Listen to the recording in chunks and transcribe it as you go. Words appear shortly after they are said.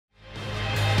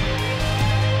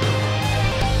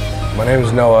My name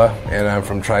is Noah, and I'm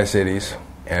from Tri-Cities.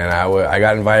 And I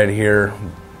got invited here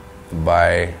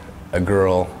by a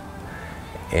girl,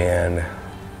 and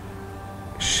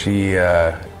she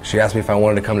asked me if I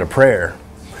wanted to come to prayer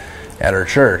at her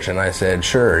church, and I said,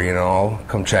 sure, I'll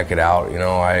come check it out.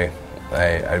 I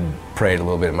prayed a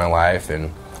little bit in my life, and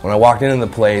when I walked into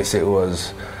the place, it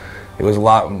was a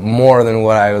lot more than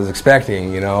what I was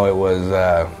expecting. It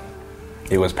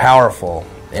was powerful,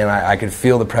 and I could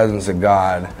feel the presence of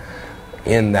God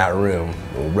in that room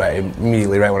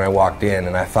immediately right when I walked in,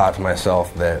 and I thought to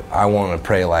myself that I want to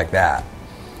pray like that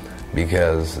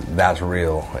because that's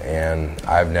real, and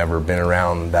I've never been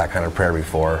around that kind of prayer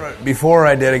before. Right. Before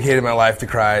I dedicated my life to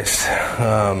Christ,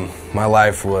 my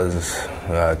life was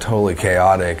totally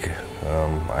chaotic.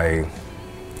 I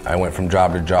went from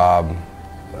job to job,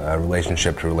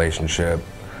 relationship to relationship.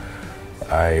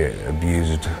 I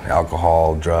abused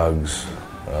alcohol, drugs,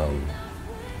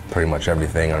 pretty much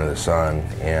everything under the sun,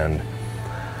 and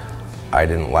I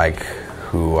didn't like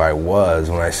who I was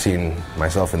when I seen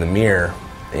myself in the mirror,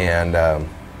 and I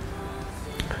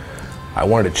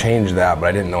wanted to change that, but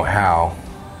I didn't know how.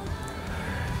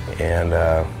 And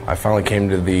I finally came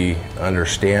to the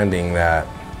understanding that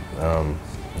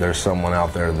there's someone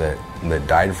out there that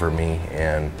died for me,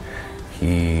 and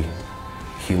he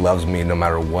loves me no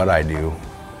matter what I do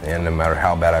and no matter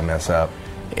how bad I mess up.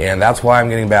 And that's why I'm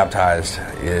getting baptized,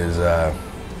 is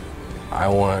I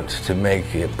want to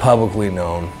make it publicly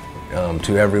known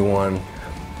to everyone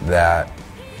that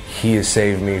He has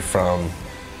saved me from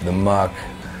the muck,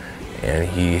 and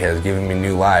He has given me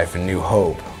new life and new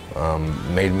hope,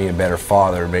 made me a better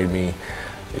father, made me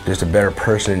just a better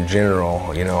person in general.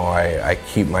 I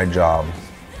keep my job.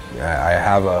 I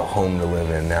have a home to live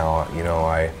in now.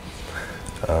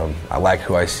 I like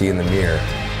who I see in the mirror.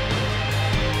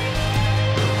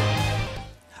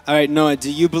 All right, Noah, do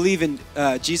you believe in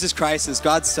Jesus Christ as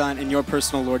God's Son and your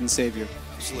personal Lord and Savior?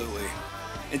 Absolutely.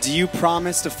 And do you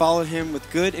promise to follow Him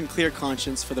with good and clear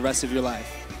conscience for the rest of your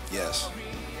life? Yes.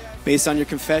 Based on your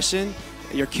confession,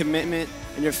 your commitment,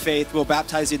 and your faith, we'll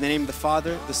baptize you in the name of the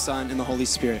Father, the Son, and the Holy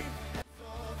Spirit.